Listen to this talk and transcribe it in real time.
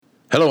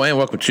Hello and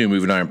welcome to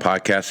Moving Iron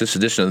Podcast. This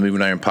edition of the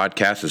Moving Iron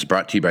Podcast is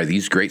brought to you by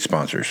these great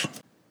sponsors.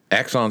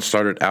 Axon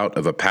started out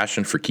of a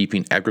passion for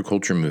keeping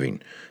agriculture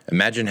moving.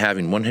 Imagine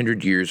having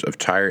 100 years of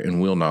tire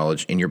and wheel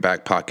knowledge in your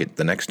back pocket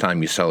the next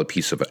time you sell a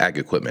piece of ag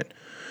equipment.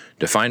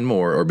 To find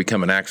more or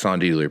become an Axon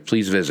dealer,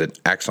 please visit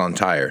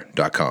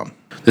axontire.com.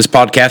 This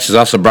podcast is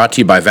also brought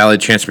to you by Valley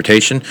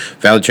Transportation.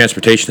 Valley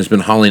Transportation has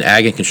been hauling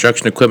ag and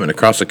construction equipment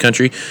across the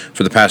country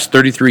for the past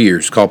 33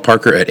 years. Call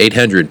Parker at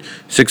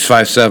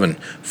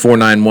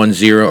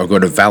 800-657-4910 or go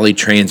to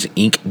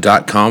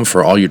valleytransinc.com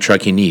for all your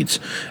trucking needs.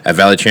 At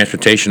Valley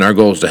Transportation, our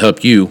goal is to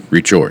help you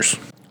reach yours.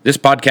 This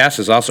podcast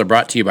is also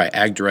brought to you by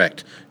Ag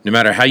Direct. No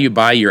matter how you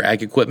buy your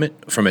ag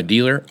equipment, from a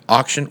dealer,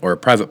 auction, or a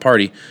private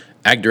party,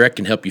 Ag Direct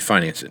can help you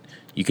finance it.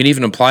 You can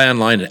even apply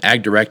online at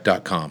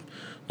agdirect.com.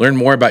 Learn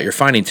more about your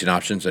financing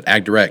options at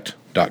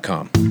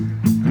agdirect.com.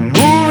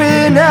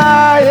 Moving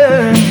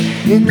higher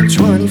in the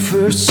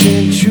 21st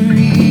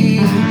century.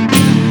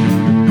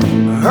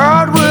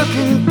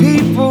 Hard-working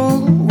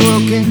people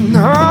working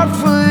hard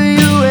for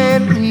you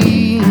and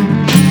me.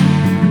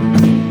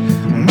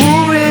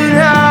 Moving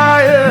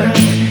higher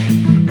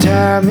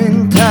time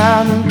and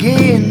time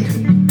again.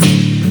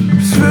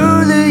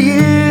 Through the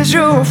years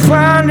you'll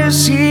find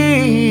us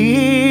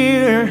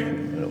here.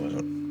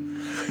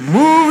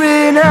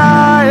 Moving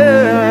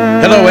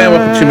Iron. Hello and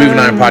welcome to Moving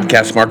Iron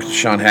Podcast. Mark with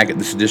Shawn Hackett.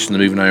 This edition of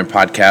the Moving Iron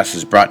Podcast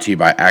is brought to you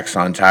by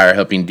Axon Tire,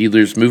 helping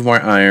dealers move more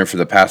iron for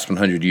the past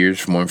 100 years.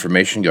 For more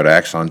information, go to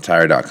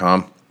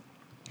axontire.com.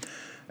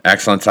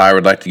 Axon Tire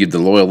would like to give the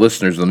loyal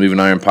listeners of the Moving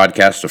Iron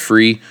Podcast a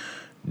free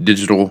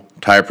digital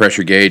tire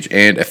pressure gauge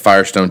and a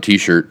Firestone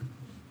t-shirt.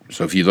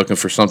 So if you're looking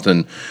for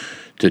something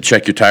to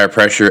check your tire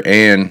pressure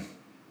and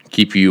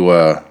keep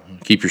your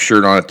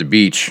shirt on at the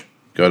beach,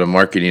 go to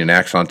marketing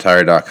at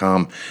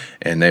axontire.com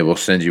and they will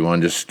send you one.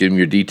 Just give them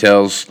your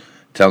details,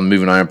 tell them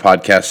Moving Iron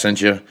Podcast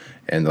sent you,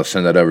 and they'll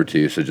send that over to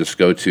you. So just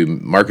go to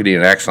marketing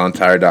at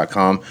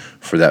axontire.com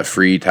for that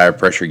free tire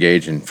pressure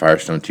gauge and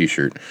Firestone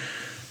t-shirt.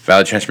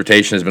 Valley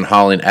Transportation has been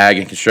hauling ag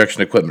and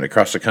construction equipment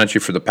across the country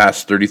for the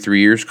past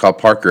 33 years. Call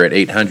Parker at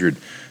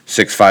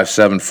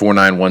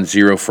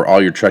 800-657-4910 for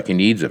all your trucking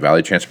needs. At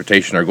Valley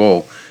Transportation, our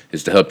goal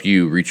is to help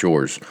you reach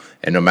yours.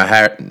 And no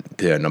matter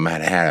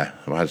how,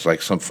 well, it's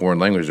like some foreign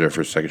language there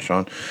for a second,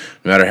 Shawn.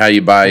 No matter how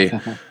you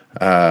buy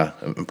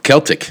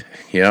Celtic,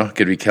 it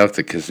could be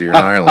Celtic because you're in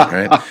Ireland,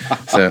 right?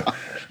 So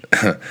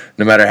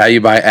no matter how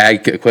you buy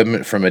ag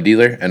equipment from a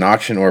dealer, an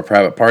auction, or a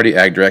private party,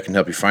 Ag Direct can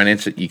help you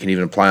finance it. You can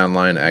even apply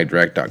online at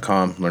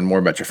agdirect.com. Learn more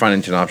about your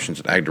financing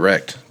options at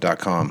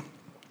agdirect.com.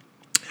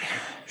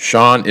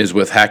 Shawn is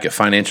with Hackett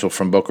Financial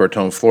from Boca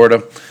Raton,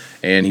 Florida,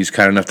 and he's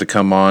kind enough to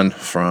come on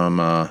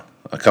from a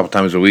couple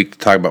times a week to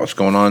talk about what's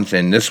going on.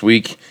 And this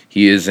week,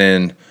 he is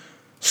in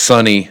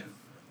sunny,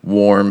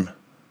 warm,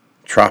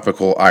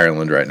 tropical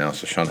Ireland right now.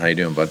 So, Shawn, how you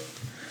doing, bud?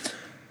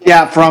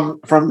 Yeah, from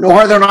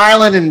Northern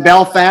Ireland in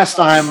Belfast.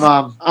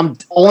 I'm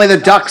only the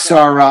Ducks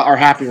are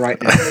happy right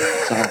now.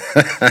 So.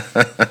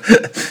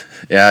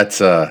 Yeah, it's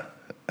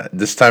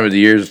this time of the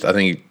year. I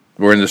think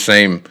we're in the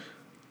same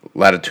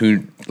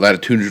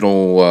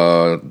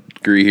latitudinal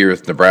degree here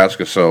with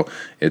Nebraska, so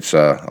it's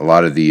a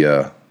lot of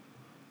the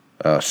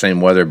same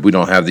weather. We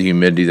don't have the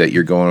humidity that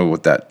you're going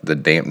with, the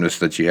dampness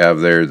that you have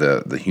there,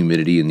 the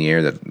humidity in the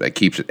air that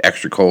keeps it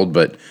extra cold.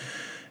 But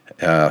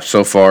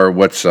so far,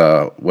 what's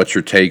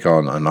your take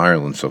on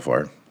Ireland so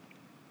far?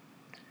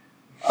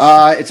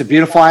 It's a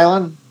beautiful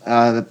island.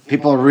 The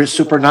people are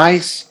super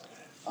nice.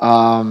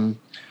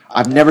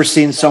 I've never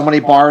seen so many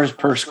bars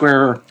per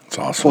square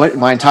foot in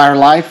my entire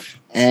life.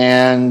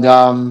 And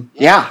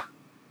yeah.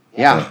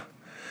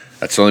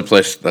 That's the only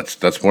place.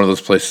 That's one of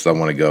those places I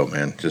want to go,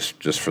 man.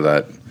 Just for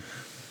that,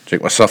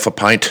 drink myself a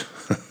pint.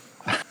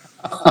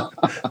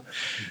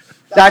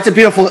 That's a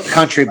beautiful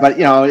country, but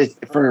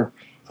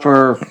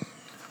for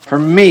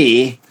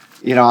me,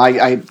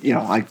 I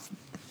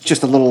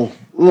just a little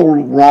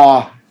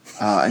raw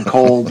and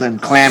cold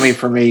and clammy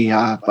for me,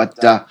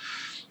 but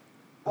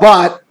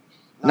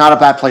not a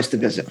bad place to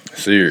visit.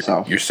 So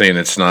you're saying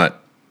it's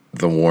not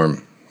the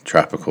warm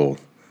tropical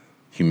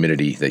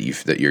humidity that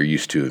you're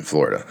used to in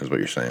Florida, is what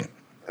you're saying.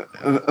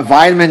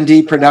 Vitamin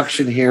D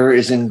production here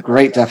is in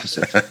great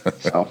deficit.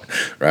 So.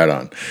 Right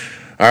on.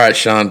 All right,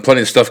 Shawn,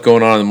 plenty of stuff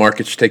going on in the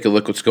markets. Take a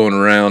look what's going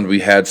around. We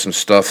had some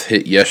stuff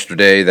hit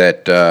yesterday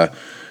that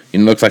it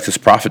looks like this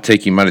profit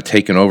taking might have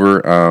taken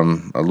over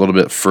a little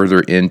bit further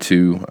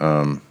into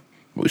what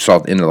we saw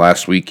at the end of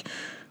last week,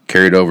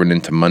 carried over and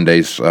into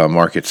Monday's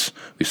markets.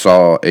 We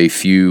saw a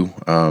few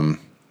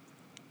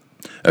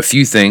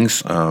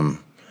things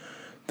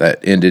that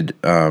ended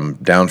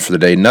down for the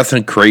day.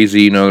 Nothing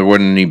crazy, there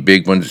wasn't any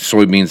big ones.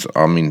 Soybeans,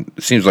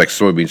 it seems like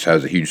soybeans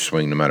has a huge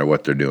swing no matter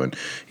what they're doing.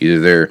 Either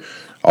they're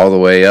all the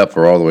way up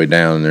or all the way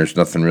down, and there's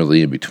nothing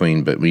really in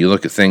between. But when you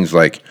look at things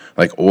like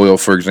oil,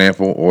 for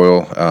example,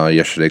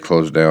 yesterday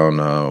closed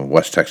down,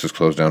 West Texas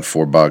closed down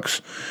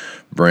 $4.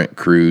 Brent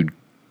crude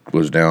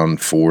was down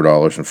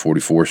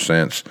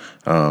 $4.44.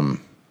 A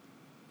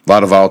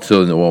lot of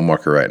volatility in the oil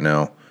market right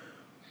now.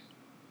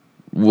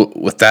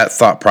 With that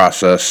thought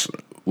process,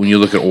 when you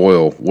look at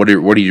oil, what do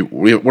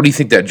you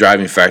think that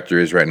driving factor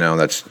is right now?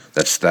 That's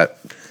that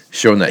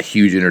showing that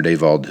huge intraday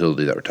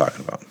volatility that we're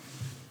talking about.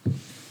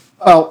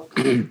 Well,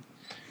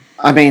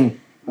 I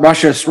mean,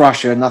 Russia's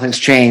Russia. Nothing's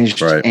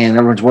changed, Right. and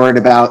everyone's worried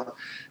about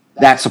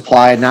that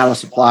supply, not a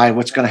supply.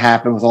 What's going to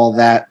happen with all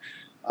that?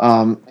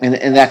 And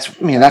that's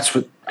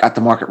what got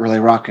the market really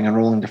rocking and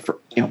rolling.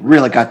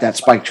 Really got that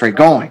spike trade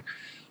going.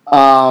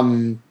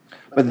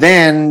 But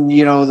then,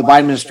 the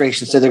Biden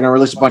administration said they're going to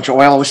release a bunch of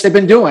oil, which they've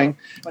been doing.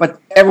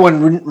 But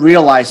everyone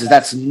realizes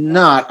that's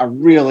not a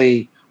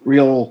really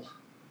real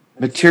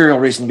material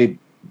reason to be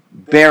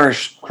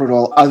bearish crude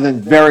oil, other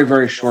than very,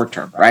 very short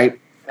term, right?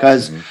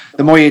 Because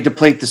the more you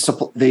deplete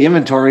the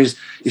inventories,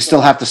 you still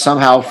have to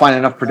somehow find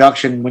enough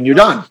production when you're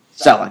done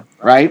selling,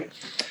 right?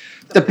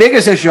 The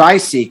biggest issue I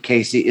see,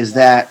 Casey, is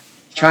that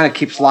China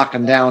keeps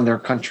locking down their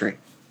country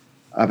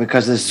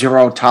because of this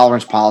zero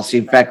tolerance policy.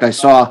 In fact, I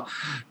saw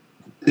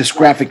this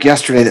graphic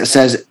yesterday that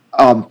says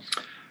of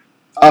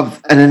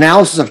an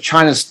analysis of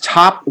China's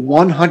top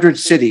 100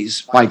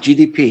 cities by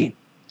GDP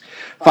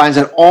finds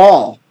that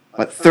all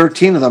but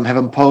 13 of them have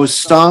imposed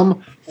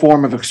some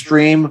form of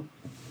extreme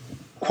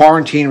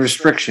quarantine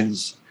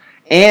restrictions,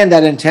 and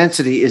that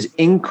intensity is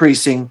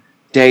increasing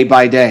day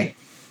by day.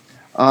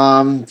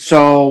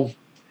 So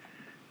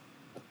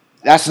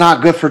that's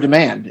not good for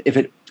demand if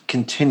it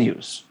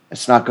continues.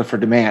 It's not good for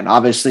demand.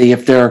 Obviously,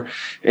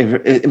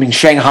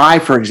 Shanghai,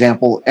 for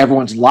example,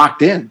 everyone's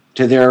locked in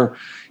to their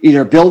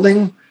either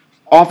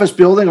office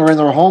building, or in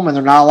their home, and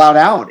they're not allowed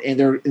out. And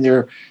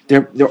they're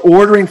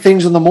ordering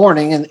things in the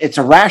morning, and it's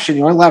a ration.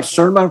 You're only allowed a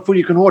certain amount of food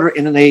you can order,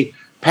 and then they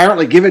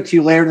apparently give it to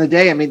you later in the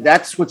day. I mean,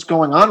 that's what's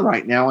going on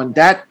right now, and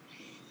that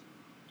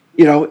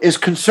is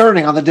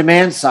concerning on the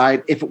demand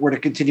side if it were to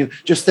continue.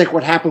 Just think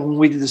what happened when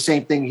we did the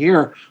same thing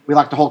here. We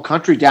locked the whole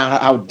country down,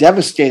 how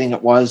devastating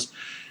it was.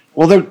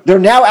 Well, they're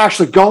now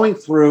actually going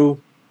through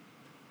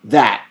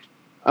that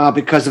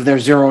because of their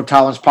zero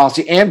tolerance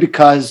policy, and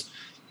because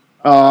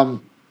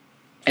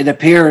it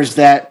appears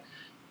that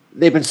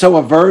they've been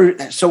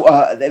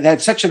they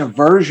had such an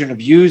aversion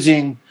of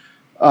using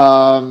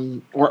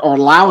or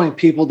allowing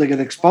people to get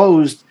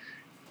exposed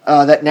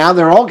that now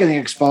they're all getting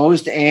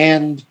exposed,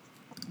 and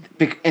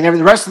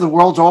the rest of the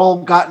world's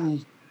all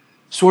gotten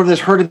sort of this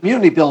herd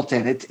immunity built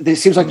in. It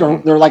seems like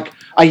they're like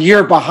a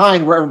year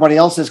behind where everybody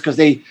else is, because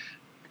they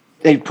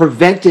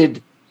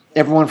prevented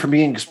everyone from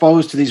being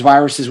exposed to these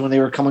viruses when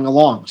they were coming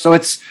along. So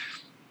it's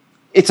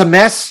a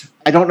mess.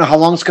 I don't know how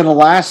long it's going to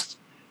last,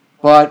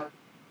 but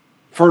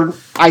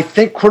I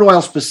think crude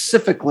oil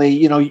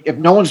specifically, if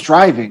no one's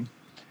driving,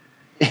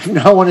 if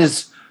no one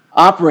is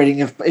operating,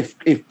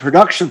 if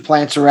production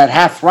plants are at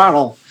half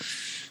throttle,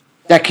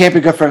 that can't be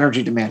good for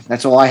energy demand.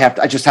 That's all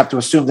I just have to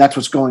assume that's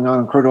what's going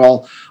on in crude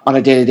oil on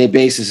a day-to-day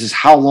basis, is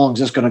how long is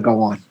this going to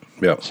go on?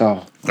 Yeah. So,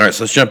 all right,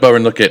 so let's jump over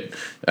and look at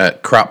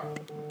crop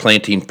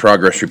planting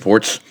progress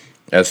reports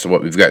as to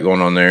what we've got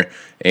going on there.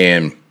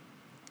 And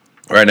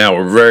right now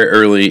we're very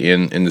early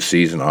in the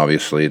season.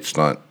 Obviously, it's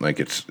not like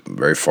it's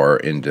very far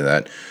into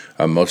that.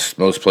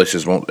 Most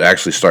places won't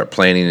actually start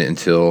planting it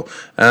until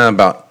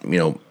about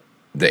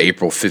the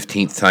April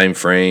 15th time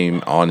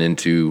frame on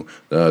into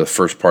the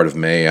first part of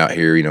May. Out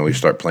here, we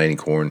start planting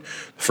corn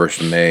the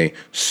 1st of May.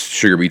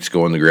 Sugar beets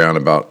go in the ground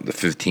about the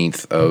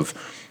 15th of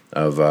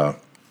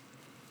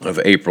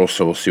April,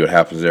 so we'll see what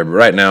happens there. But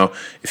right now,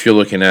 if you're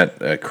looking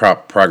at a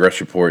crop progress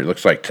report, it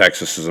looks like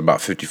Texas is about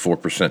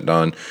 54%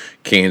 done.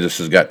 Kansas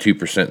has got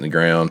 2% in the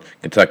ground.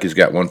 Kentucky's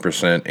got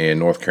 1%, and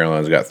North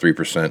Carolina's got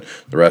 3%.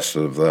 The rest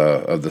of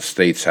the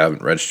states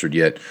haven't registered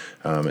yet.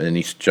 And then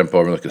you jump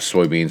over and look at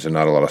soybeans, and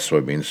not a lot of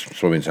soybeans.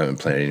 Soybeans haven't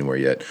been planted anywhere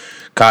yet.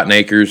 Cotton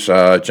acres,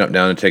 jump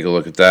down and take a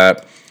look at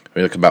that.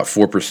 We look about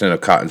 4% of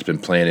cotton's been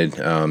planted,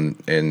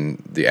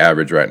 and the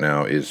average right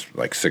now is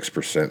like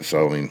 6%.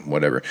 So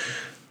whatever.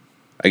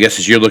 I guess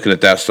as you're looking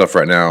at that stuff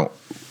right now,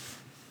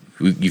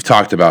 you've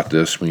talked about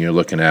this when you're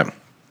looking at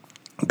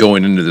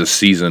going into this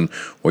season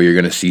where you're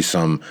going to see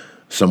some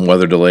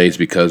weather delays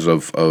because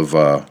of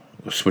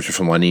switching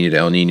from La Nina to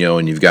El Nino,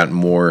 and you've got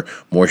more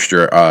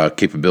moisture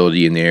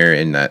capability in there,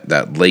 and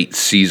that late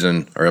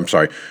spring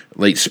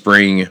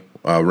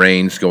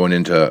rains going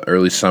into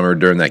early summer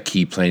during that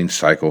key planting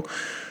cycle.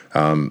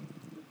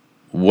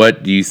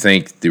 What do you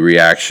think the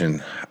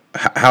reaction?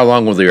 How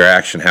long will the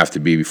reaction have to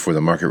be before the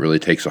market really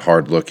takes a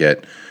hard look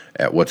at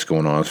what's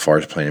going on as far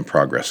as planting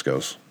progress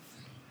goes?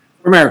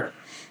 Remember,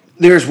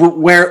 there's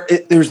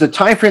the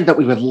time frame that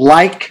we would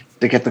like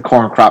to get the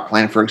corn crop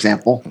planted, for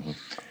example,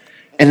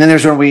 and then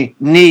there's when we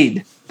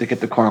need to get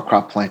the corn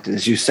crop planted,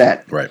 as you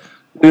said. Right.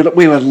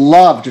 We would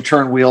love to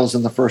turn wheels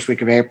in the first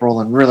week of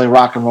April and really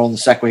rock and roll in the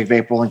second week of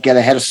April and get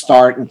a head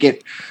start and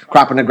get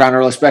crop in the ground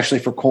early, especially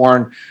for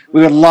corn. We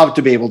would love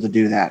to be able to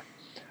do that.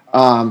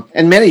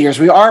 In many years,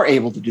 we are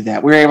able to do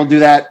that. We were able to do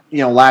that,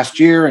 last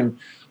year, and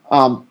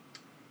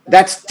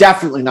that's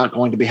definitely not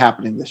going to be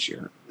happening this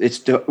year.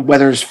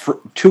 Weather's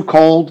too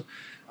cold,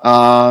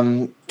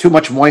 too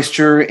much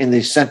moisture in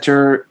the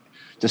center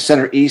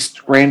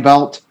east grain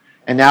belt,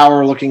 and now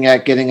we're looking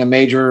at getting a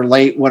major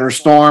late winter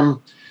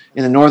storm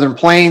in the northern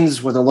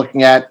plains, where they're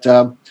looking at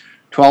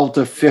 12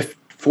 to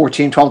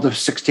 14, 12 to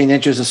 16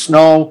 inches of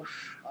snow.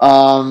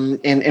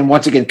 And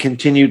once again,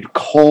 continued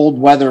cold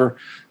weather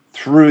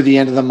through the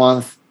end of the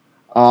month.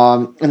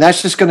 And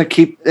that's just going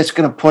to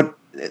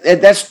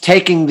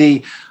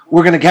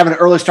we're going to have an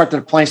early start to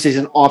the playing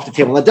season off the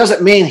table. That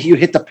doesn't mean you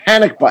hit the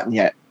panic button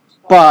yet,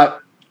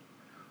 but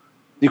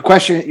the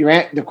question you're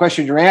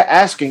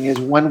asking is,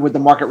 when would the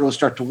market really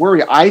start to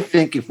worry? I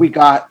think if we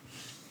got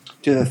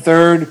to the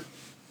third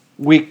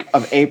week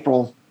of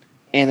April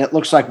and it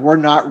looks like we're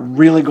not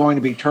really going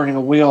to be turning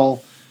a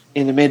wheel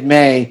into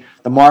mid-May,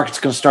 the market's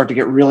going to start to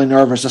get really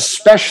nervous,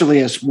 especially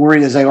as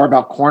worried as they are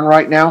about corn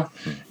right now.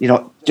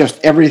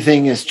 Just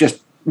everything is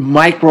just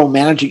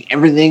micromanaging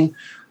everything.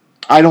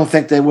 I don't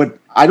think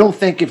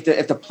if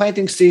the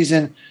planting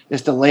season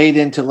is delayed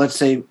into, let's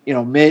say,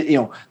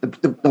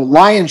 the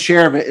lion's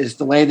share of it is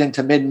delayed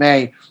into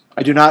mid-May,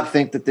 I do not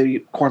think that the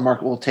corn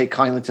market will take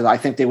kindly to that. I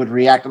think they would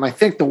react. And I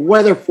think the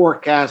weather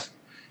forecast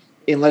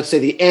in, let's say,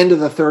 the end of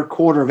the third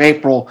quarter of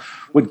April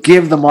would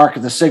give the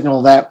market the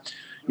signal that,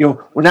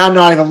 we're now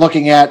not even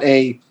looking at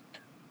a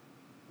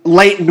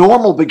late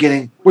normal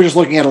beginning. We're just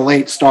looking at a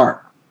late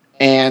start.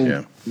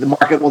 And the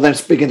market will then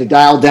begin to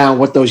dial down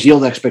what those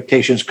yield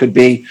expectations could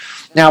be.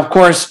 Now, of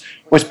course,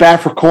 what's bad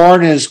for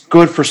corn is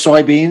good for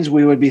soybeans.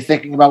 We would be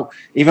thinking about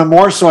even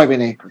more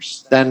soybean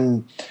acres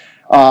than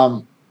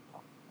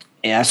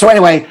So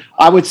anyway,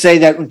 I would say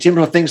that in terms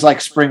of things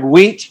like spring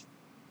wheat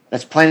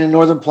that's planted in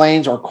northern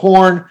plains or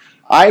corn,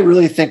 I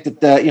really think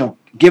that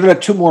give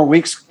it 2 more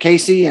weeks,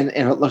 Casey, and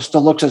it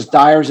still looks as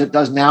dire as it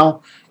does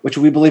now, which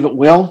we believe it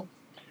will.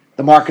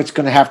 The market's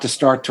going to have to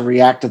start to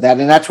react to that.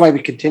 And that's why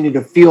we continue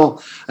to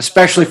feel,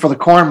 especially for the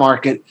corn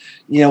market,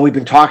 we've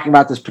been talking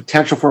about this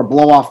potential for a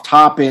blow-off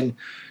top in,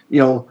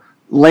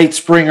 late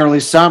spring, early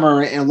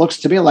summer. And it looks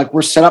to me like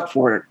we're set up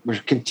for it. We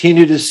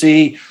continue to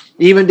see,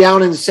 even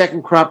down in the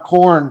second crop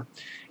corn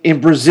in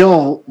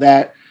Brazil,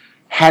 that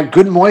had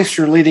good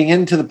moisture leading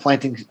into the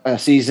planting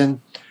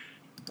season,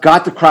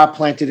 got the crop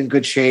planted in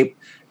good shape,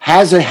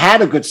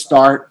 had a good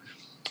start.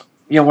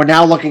 We're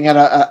now looking at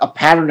a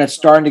pattern that's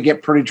starting to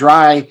get pretty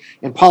dry.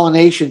 And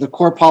pollination, the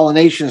core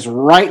pollination is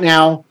right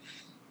now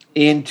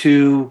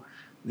into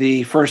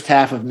the first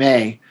half of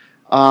May.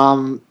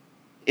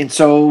 And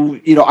so,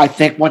 I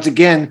think once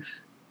again,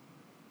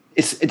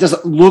 it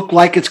doesn't look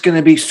like it's going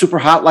to be super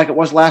hot like it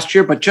was last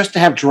year, but just to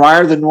have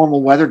drier than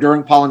normal weather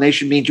during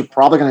pollination means you're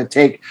probably going to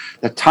take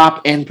the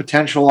top end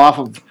potential off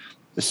of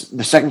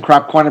the second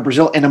crop corn in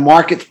Brazil, and the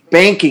market's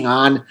banking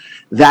on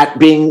that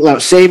being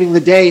saving the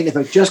day. And if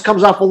it just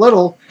comes off a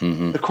little,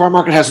 the corn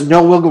market has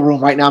no wiggle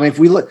room right now. I mean,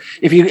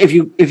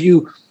 if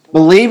you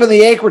believe in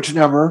the acreage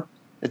number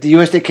that the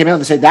USDA came out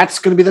and say that's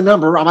going to be the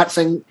number, I'm not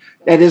saying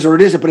that is or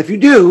it isn't, but if you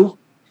do,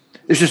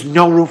 there's just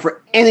no room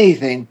for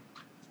anything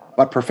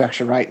but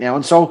perfection right now.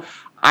 And so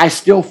I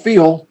still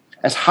feel,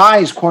 as high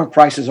as corn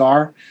prices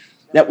are,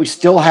 that we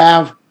still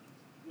have,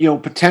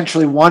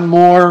 potentially one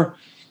more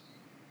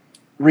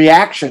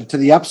reaction to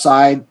the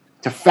upside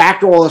to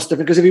factor all this stuff.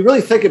 Because if you really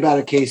think about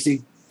it,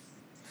 Casey,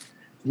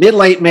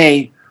 mid-late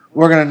May,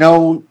 we're going to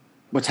know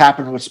what's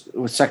happened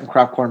with second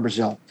crop corn in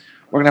Brazil.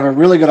 We're going to have a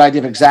really good idea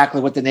of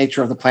exactly what the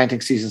nature of the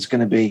planting season is going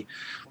to be.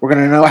 We're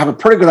going to have a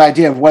pretty good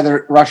idea of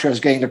whether Russia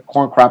is getting the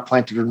corn crop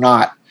planted or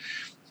not.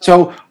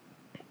 So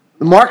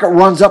the market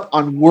runs up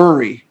on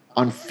worry,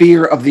 on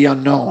fear of the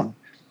unknown.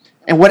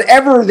 And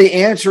whatever the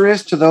answer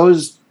is to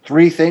those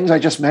 3 things I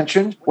just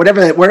mentioned,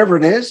 whatever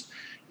it is,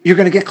 you're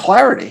going to get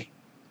clarity.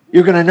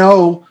 You're going to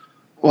know,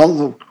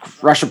 well,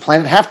 Russia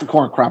planted half the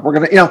corn crop. We're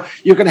going to,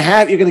 you're going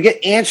to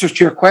get answers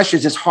to your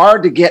questions. It's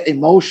hard to get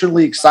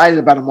emotionally excited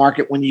about a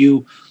market when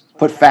you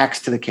put facts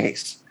to the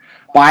case.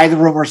 Buy the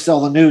rumor, sell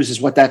the news is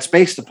what that's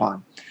based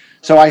upon.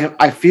 So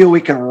I feel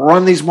we can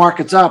run these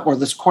markets up, or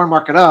this corn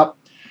market up,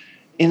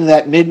 into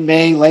that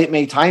mid-May, late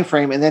May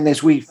timeframe. And then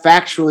as we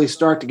factually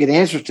start to get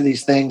answers to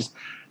these things,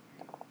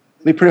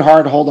 it'll be pretty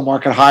hard to hold the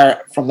market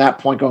higher from that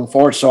point going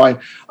forward. So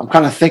I'm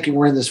kind of thinking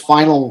we're in this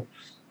final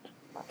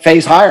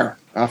phase higher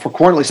for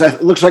corn. At least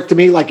it looks like to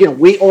me like,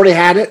 wheat already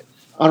had it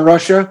on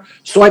Russia.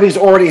 Soybeans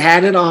already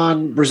had it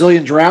on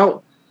Brazilian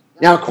drought.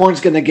 Now corn's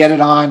going to get it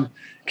on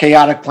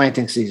chaotic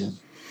planting season.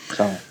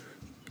 So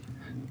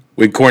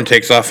when corn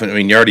takes off,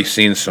 you're already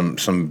seeing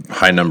some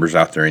high numbers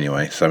out there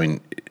anyway. So,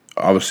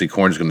 obviously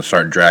corn's going to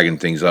start dragging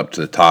things up to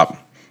the top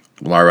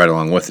right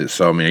along with it.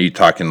 So, are you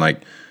talking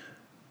like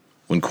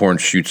when corn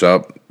shoots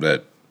up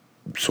that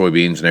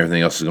soybeans and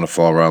everything else is going to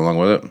fall right along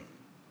with it?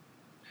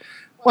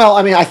 Well,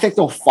 I think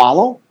they'll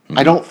follow. Mm-hmm.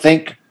 I don't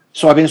think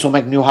soybeans will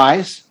make new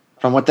highs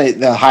from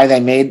the high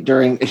they made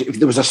if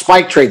there was a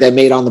spike trade they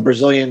made on the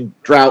Brazilian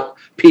drought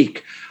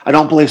peak. I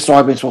don't believe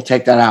soybeans will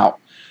take that out.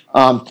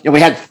 We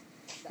had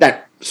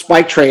that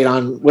spike trade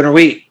on winter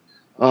wheat,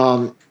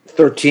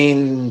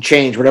 13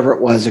 change, whatever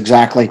it was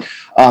exactly.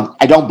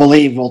 I don't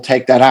believe we'll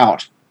take that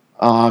out.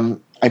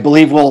 I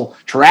believe we'll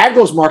drag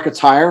those markets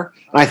higher.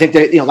 And I think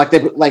that,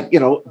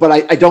 but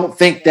I don't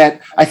think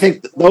that, I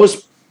think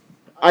those,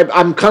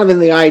 I'm kind of in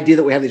the idea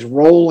that we have these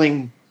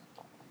rolling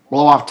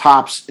blow off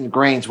tops in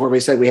grains, where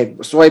we said we had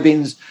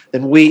soybeans,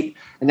 then wheat,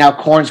 and now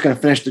corn's going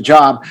to finish the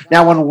job.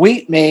 Now, when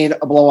wheat made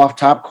a blow off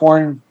top,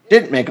 corn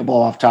didn't make a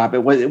blow off top.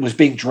 It was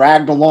being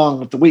dragged along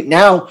with the wheat.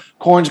 Now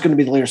corn's going to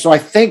be the leader. So I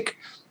think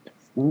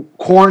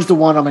corn's the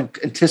one I'm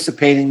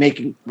anticipating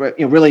making,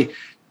 really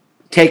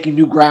taking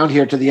new ground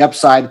here to the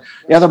upside.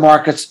 The other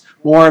markets,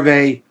 more of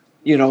a,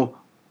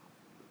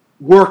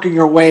 working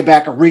your way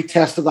back, a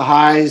retest of the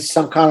highs,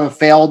 some kind of a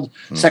failed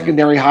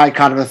secondary high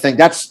kind of a thing.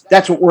 That's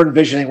what we're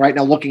envisioning right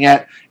now, looking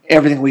at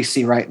everything we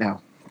see right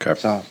now. Okay.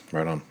 So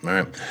right on.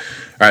 All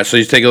right. So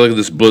you take a look at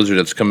this blizzard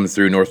that's coming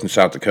through North and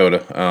South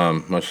Dakota,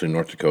 mostly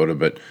North Dakota,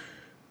 but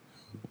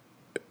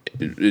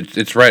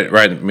it's right.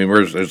 I mean,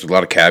 there's a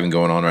lot of calving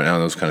going on right now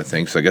and those kind of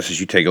things. So I guess as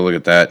you take a look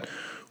at that,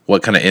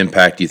 what kind of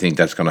impact do you think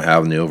that's going to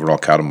have in the overall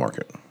cattle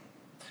market?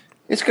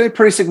 It's going to be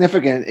pretty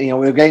significant.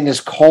 We're getting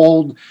this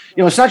cold.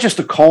 It's not just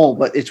the cold,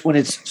 but it's when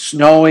it's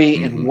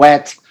snowy and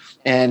wet,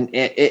 and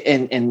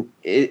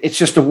it's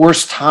just the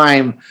worst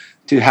time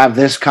to have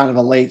this kind of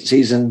a late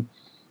season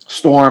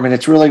storm, and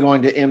it's really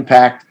going to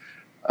impact,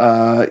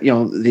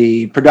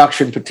 the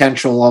production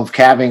potential of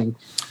calving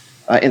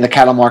in the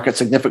cattle market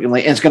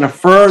significantly, and it's going to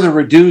further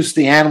reduce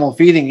the animal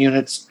feeding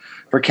units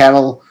for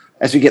cattle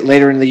as we get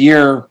later in the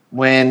year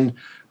when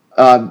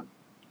the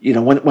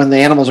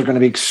animals are going to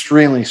be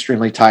extremely,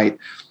 extremely tight.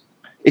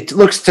 It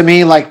looks to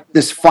me like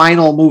this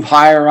final move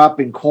higher up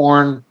in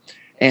corn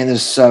and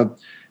this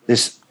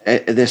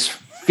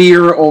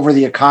fear over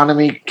the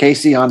economy,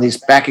 Casey, on these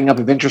backing up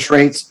of interest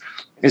rates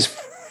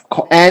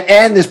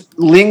and this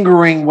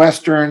lingering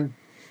Western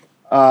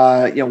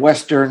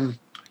U.S.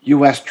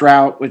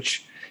 drought,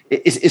 which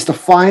is the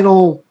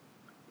final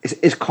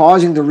is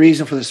causing the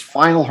reason for this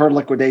final herd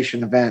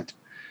liquidation event.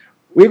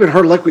 We've been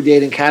herd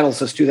liquidating cattle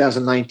since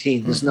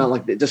 2019. This is not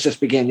like this just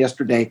began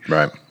yesterday.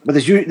 Right. But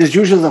there's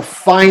usually the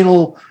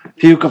final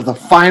puke of the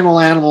final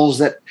animals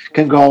that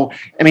can go.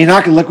 I mean, you're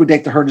not going to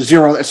liquidate the herd to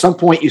zero. At some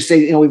point, you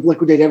say, we've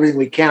liquidated everything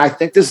we can. I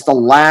think this is the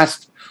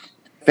last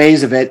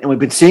phase of it, and we've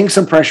been seeing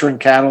some pressure in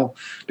cattle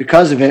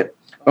because of it.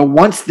 But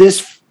once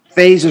this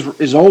phase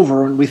is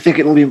over, and we think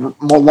it will be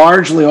more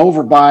largely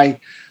over by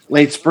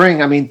late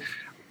spring, I mean,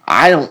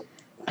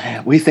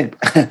 we think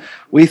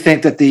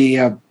that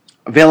the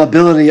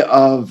availability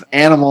of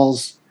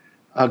animals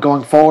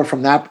going forward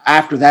from that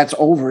after that's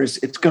over it's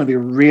going to be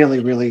really,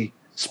 really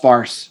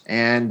sparse.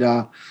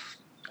 And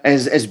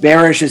as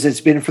bearish as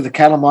it's been for the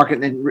cattle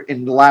market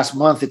in the last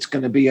month, it's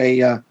going to be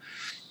a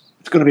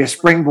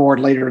springboard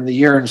later in the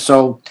year. And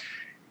so,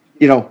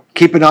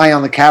 keep an eye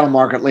on the cattle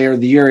market later in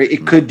the year.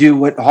 It could do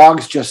what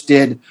hogs just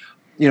did,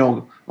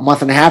 a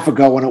month and a half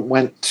ago when it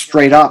went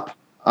straight up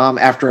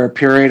after a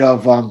period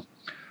of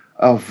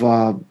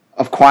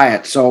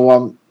quiet.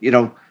 So,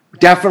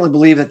 definitely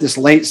believe that this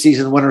late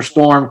season winter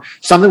storm,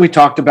 something we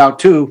talked about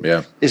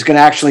too, is going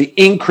to actually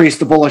increase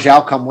the bullish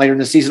outcome later in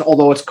the season,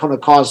 although it's going to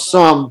cause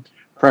some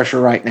pressure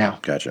right now.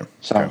 Gotcha.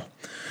 So, okay.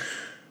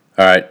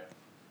 All right.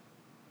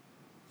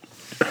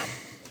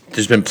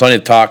 There's been plenty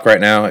of talk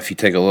right now. If you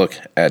take a look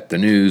at the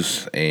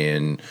news,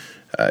 and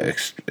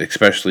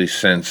especially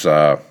since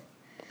the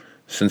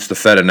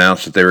Fed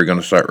announced that they were going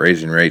to start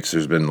raising rates,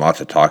 there's been lots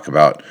of talk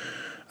about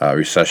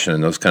recession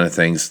and those kind of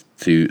things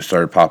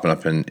started popping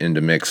up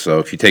into mix. So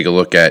if you take a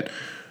look at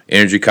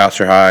energy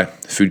costs are high,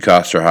 food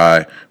costs are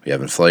high, we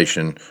have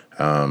inflation,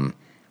 all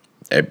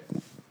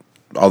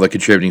the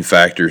contributing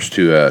factors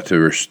to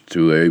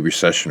a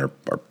recession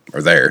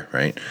are there,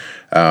 right?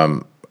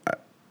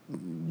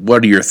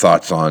 What are your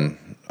thoughts on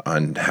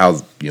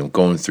how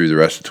going through the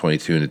rest of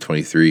 22 into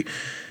 23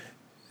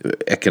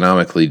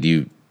 economically?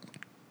 Do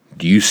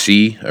you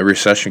see a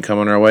recession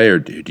coming our way, or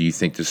do you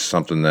think this is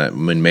something that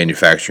when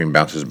manufacturing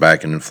bounces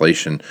back and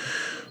inflation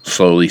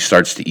slowly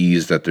starts to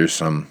ease, that there's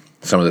some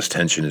of this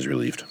tension is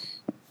relieved?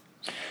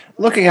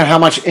 Looking at how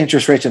much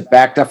interest rates have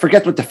backed up,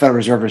 forget what the Federal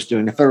Reserve is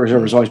doing. The Federal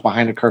Reserve is always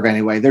behind the curve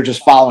anyway. They're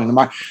just following the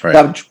market. Right.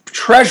 The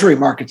Treasury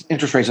market's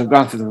interest rates have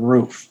gone through the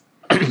roof.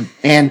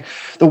 And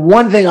the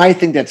one thing I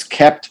think that's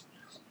kept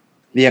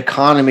the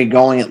economy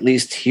going, at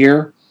least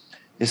here,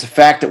 is the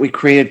fact that we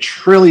created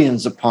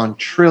trillions upon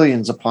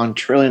trillions upon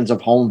trillions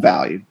of home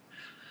value.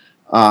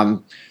 I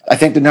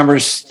think the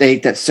numbers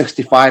state that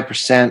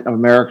 65% of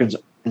Americans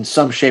in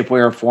some shape,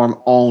 way, or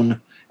form own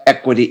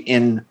equity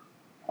in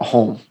a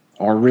home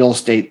or a real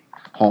estate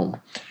home.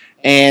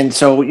 And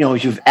so,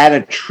 you've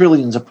added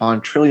trillions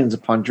upon trillions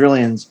upon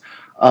trillions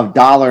of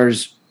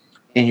dollars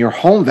in your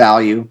home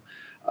value.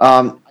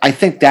 I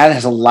think that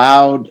has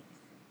allowed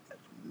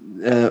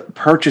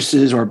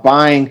purchases or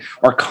buying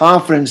or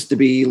confidence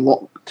to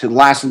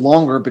last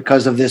longer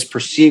because of this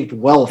perceived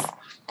wealth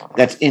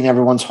that's in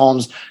everyone's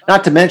homes.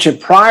 Not to mention,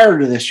 prior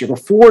to this year,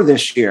 before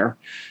this year,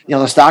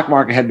 the stock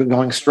market had been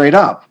going straight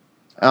up,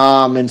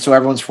 and so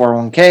everyone's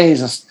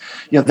 401ks,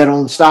 that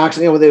own stocks.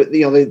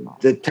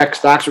 The tech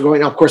stocks are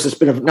going. Now, of course, it's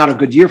been not a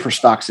good year for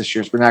stocks this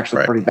year. It's been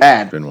actually pretty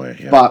bad. Been way,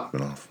 yeah, but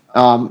been off.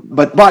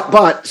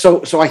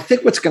 So I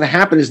think what's going to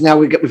happen is now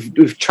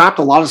we've chopped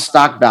a lot of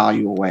stock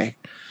value away,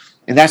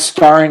 and that's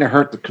starting to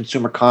hurt the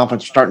consumer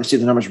confidence. Starting to see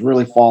the numbers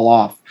really fall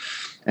off.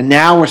 And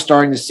now we're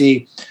starting to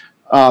see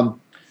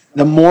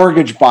the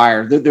mortgage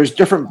buyer. There's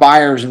different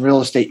buyers in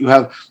real estate. You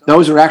have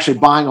those who are actually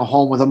buying a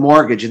home with a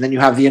mortgage, and then you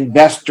have the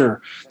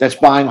investor that's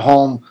buying a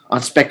home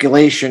on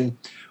speculation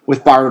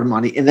with borrowed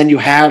money, and then you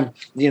have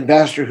the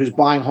investor who's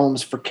buying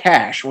homes for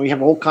cash. We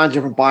have all kinds of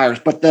different buyers,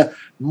 but the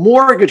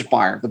mortgage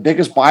buyer, the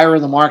biggest buyer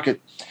in the market,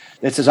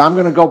 that says, I'm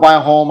going to go buy a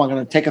home, I'm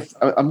going to take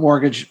a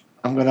mortgage,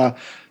 I'm going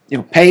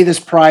to pay this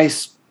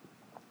price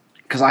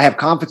because I have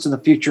confidence in the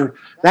future.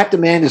 That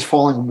demand is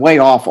falling way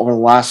off over the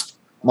last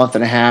month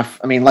and a half.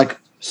 I mean, like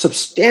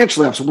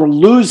substantially off. So we're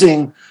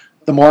losing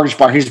the mortgage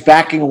buyer. He's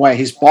backing away.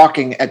 He's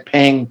balking at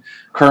paying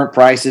current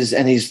prices,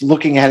 and he's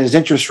looking at his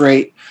interest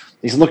rate.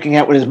 He's looking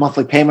at what his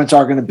monthly payments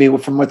are going to be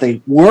from what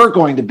they were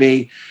going to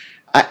be,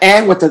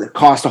 and what the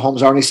cost of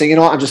homes are. And he's saying,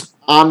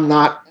 I'm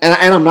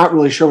not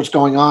really sure what's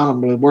going on. I'm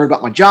really worried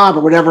about my job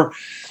or whatever.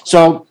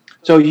 So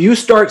you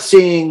start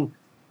seeing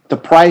the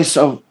price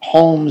of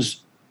homes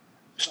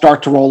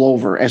start to roll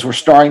over, as we're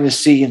starting to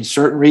see in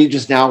certain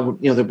regions now,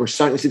 that we're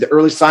starting to see the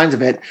early signs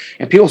of it.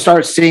 And people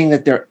start seeing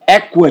that their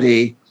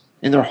equity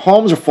in their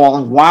homes are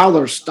falling while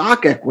their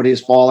stock equity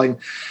is falling.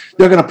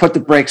 They're going to put the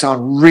brakes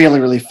on really,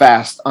 really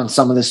fast on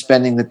some of the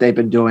spending that they've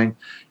been doing.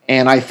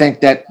 And I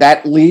think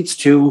that leads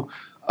to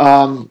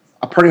a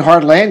pretty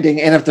hard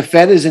landing. And if the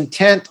Fed is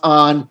intent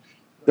on,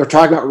 they're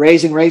talking about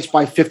raising rates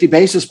by 50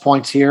 basis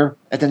points here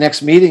at the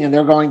next meeting, and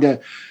they're going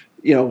to,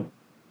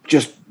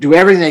 just do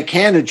everything they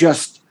can to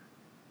just,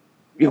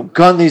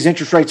 gun these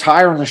interest rates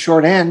higher on the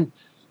short end.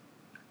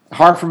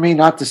 Hard for me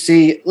not to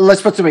see.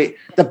 Let's put it this way: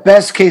 the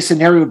best case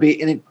scenario would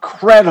be an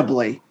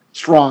incredibly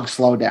strong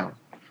slowdown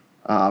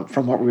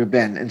from what we've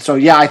been. And so,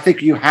 I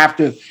think you have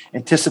to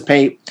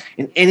anticipate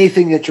in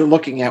anything that you're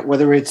looking at,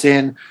 whether it's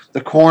in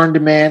the corn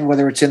demand,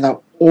 whether it's in the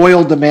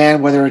oil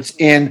demand, whether it's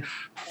in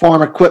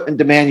farm equipment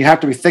demand, you have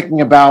to be thinking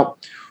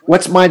about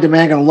what's my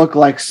demand going to look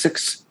like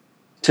 6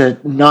 to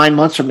 9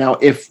 months from now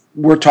if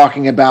we're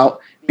talking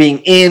about being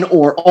in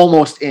or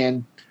almost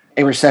in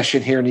a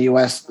recession here in the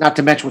U.S., not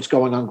to mention what's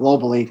going on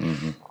globally.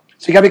 Mm-hmm.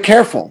 So you got to be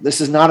careful. This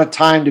is not a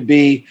time to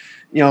be,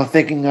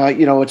 thinking,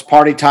 it's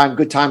party time,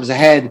 good times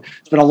ahead.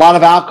 There's been a lot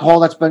of alcohol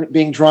that's been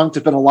being drunk.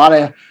 There's been a lot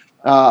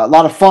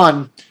of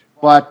fun,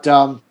 but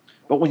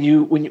when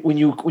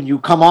you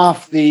come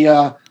off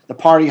the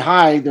party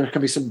high, there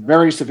can be some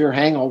very severe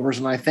hangovers,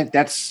 and I think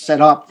that's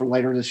set up for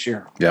later this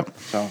year. Yep.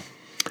 So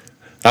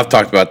I've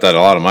talked about that a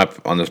lot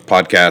on this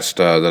podcast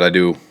that I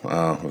do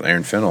with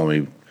Aaron Fennell. I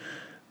mean,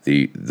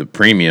 the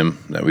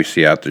premium that we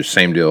see out there,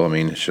 same deal. I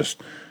mean, it's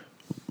just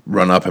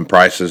run up in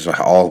prices,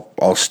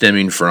 all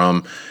stemming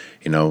from,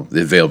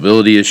 the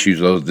availability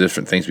issues, those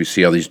different things we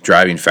see, all these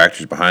driving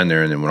factors behind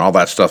there. And then when all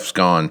that stuff's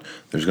gone,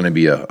 there's going to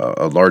be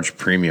a large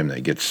premium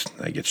that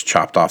gets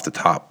chopped off the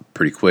top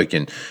pretty quick.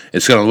 And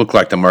it's going to look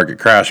like the market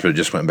crashed, but it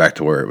just went back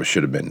to where it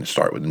should have been to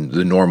start with,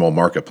 the normal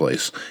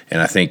marketplace.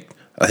 And I think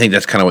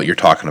that's kind of what you're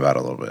talking about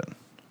a little bit.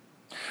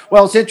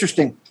 Well, it's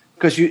interesting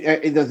because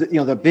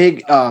the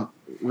big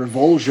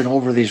revulsion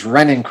over these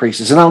rent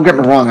increases, and don't get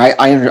me wrong,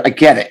 I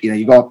get it.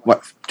 You go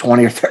up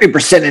 20 or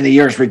 30% in a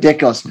year is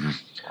ridiculous, mm-hmm.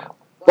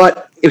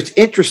 But it's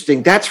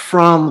interesting. That's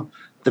from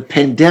the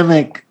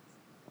pandemic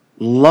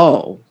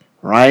low,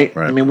 right?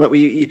 I mean,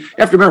 you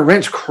have to remember,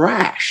 rents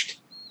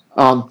crashed,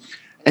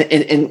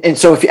 and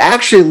so if you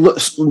actually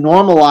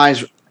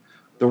normalize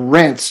the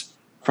rents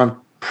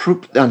from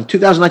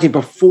 2019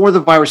 before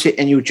the virus hit,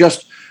 and you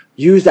just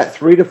use that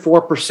 3 to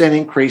 4%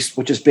 increase,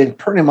 which has been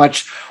pretty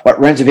much what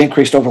rents have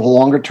increased over the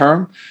longer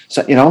term.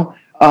 So,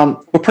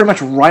 we're pretty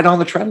much right on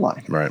the trend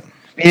line. Right.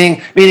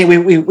 Meaning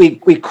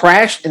we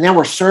crashed and now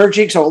we're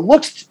surging. So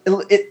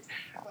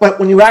but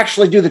when you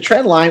actually do the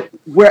trend line,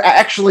 we're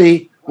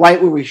actually right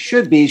where we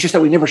should be. It's just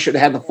that we never should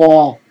have had the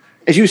fall,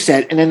 as you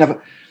said, and then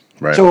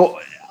right. So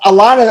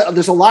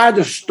there's a lot of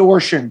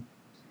distortion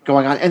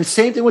going on. And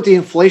same thing with the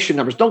inflation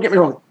numbers. Don't get me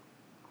wrong.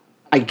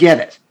 I get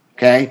it.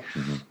 Okay.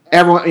 Mm-hmm.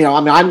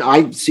 Everyone,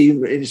 I see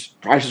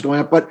prices going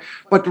up, but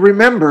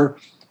remember,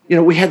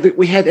 we had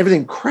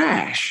everything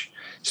crash.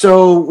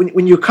 So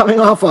when you're coming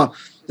off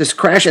this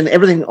crash and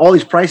everything, all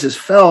these prices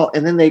fell,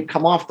 and then they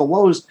come off the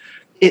lows,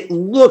 it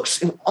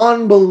looks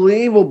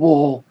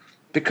unbelievable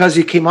because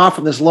you came off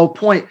from this low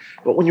point.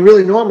 But when you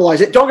really normalize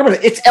it, don't get me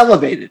wrong, it's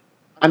elevated.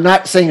 I'm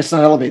not saying it's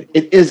not elevated.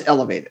 It is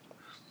elevated,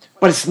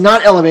 but it's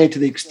not elevated to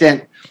the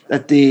extent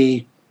that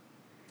the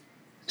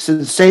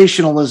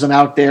sensationalism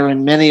out there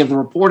and many of the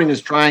reporting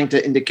is trying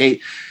to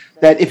indicate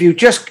that if we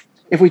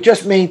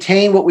just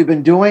maintain what we've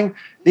been doing,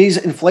 these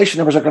inflation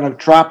numbers are going to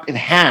drop in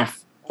half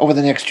over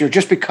the next year,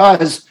 just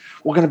because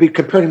we're going to be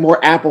comparing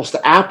more apples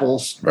to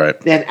apples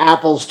than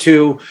apples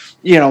to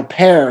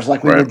pears,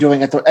 like we were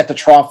doing at the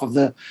trough of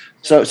the.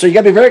 So you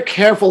got to be very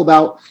careful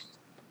about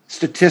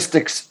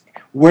statistics,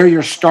 where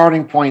your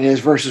starting point is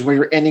versus where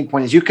your ending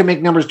point is. You can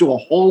make numbers do a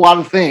whole lot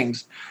of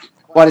things,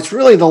 but it's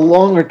really the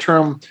longer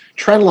term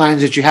trend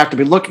lines that you have to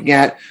be looking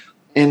at.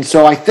 And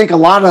so I think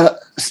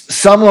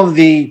some of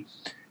the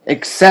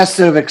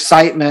excessive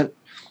excitement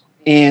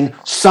in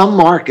some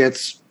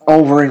markets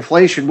over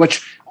inflation,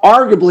 which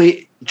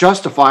arguably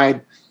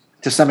justified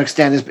to some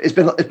extent. It's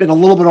been a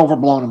little bit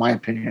overblown, in my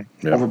opinion.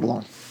 Yep.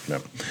 Overblown.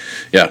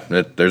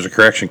 Yeah. There's a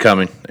correction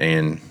coming,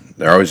 and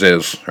there always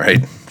is,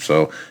 right?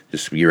 So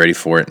just be ready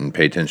for it and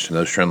pay attention to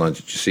those trend lines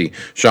that you see.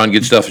 Shawn,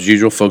 good stuff as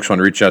usual. Folks want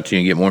to reach out to you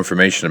and get more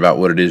information about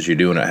what it is you're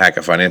doing at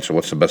Hackett Financial.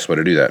 What's the best way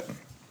to do that?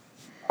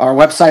 Our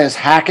website is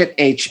Hackett,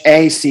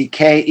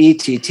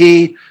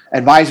 Hackett,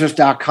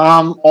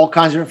 advisors.com. All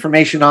kinds of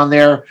information on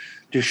there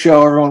to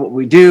show everyone what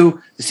we do,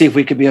 to see if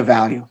we could be of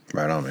value.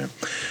 Right on, man.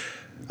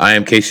 I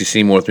am Casey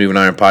Seymour with Moving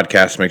Iron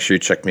Podcast. Make sure you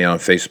check me out on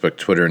Facebook,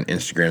 Twitter, and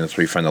Instagram. That's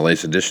where you find the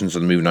latest editions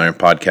of the Moving Iron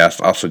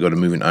Podcast. Also go to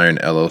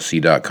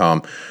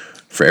movingironllc.com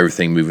for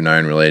everything Moving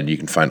Iron related. You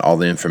can find all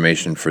the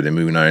information for the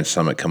Moving Iron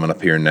Summit coming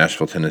up here in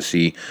Nashville,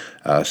 Tennessee,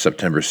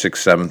 September 6th,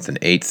 7th, and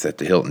 8th at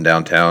the Hilton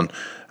downtown.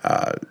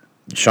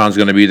 Shawn's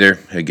going to be there.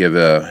 He'll give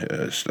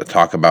a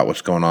talk about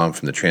what's going on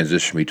from the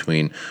transition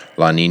between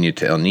La Nina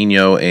to El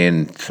Nino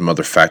and some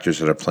other factors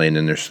that are playing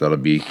in there. So that'll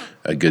be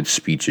a good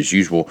speech as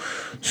usual.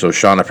 So,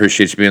 Shawn, I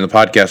appreciate you being on the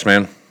podcast,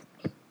 man.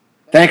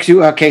 Thanks,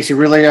 you, Casey.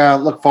 Really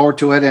look forward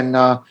to it, and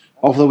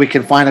hopefully we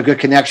can find a good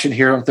connection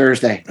here on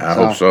Thursday. I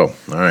hope so.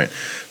 All right.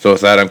 So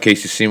with that, I'm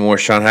Casey Seymour,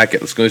 Shawn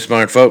Hackett. Let's go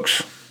smart,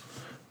 folks.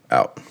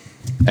 Out.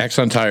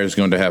 Axon Tire is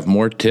going to have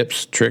more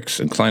tips, tricks,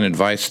 and client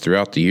advice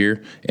throughout the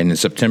year and in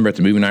September at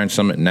the Moving Iron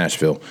Summit in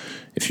Nashville.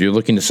 If you're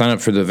looking to sign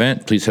up for the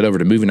event, please head over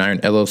to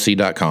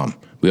movingironllc.com.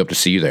 We hope to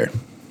see you there.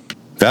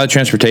 Valley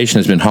Transportation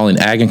has been hauling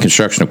ag and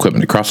construction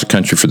equipment across the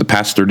country for the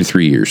past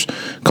 33 years.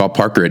 Call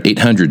Parker at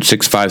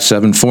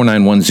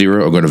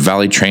 800-657-4910 or go to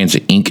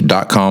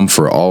valleytransitinc.com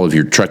for all of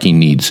your trucking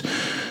needs.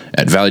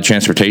 At Valley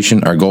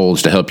Transportation, our goal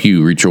is to help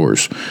you reach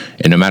yours.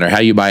 And no matter how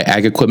you buy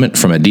ag equipment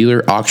from a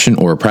dealer, auction,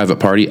 or a private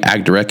party,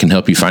 AgDirect can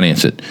help you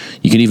finance it.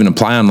 You can even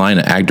apply online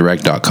at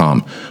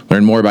agdirect.com.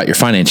 Learn more about your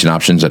financing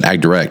options at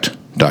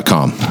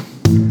agdirect.com.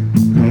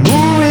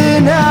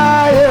 Moving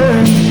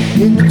higher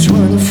in the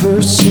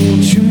 21st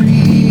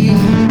century.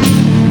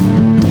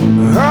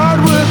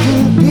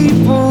 Hard-working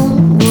people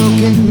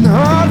working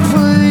hard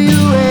for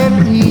you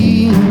and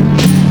me.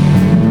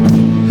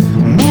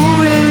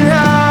 Moving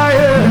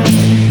higher,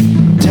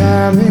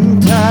 time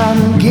and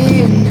time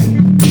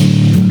again.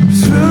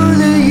 Through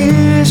the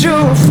years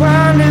you'll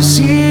find us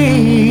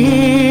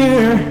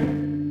here.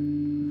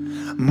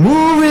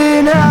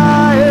 Moving higher.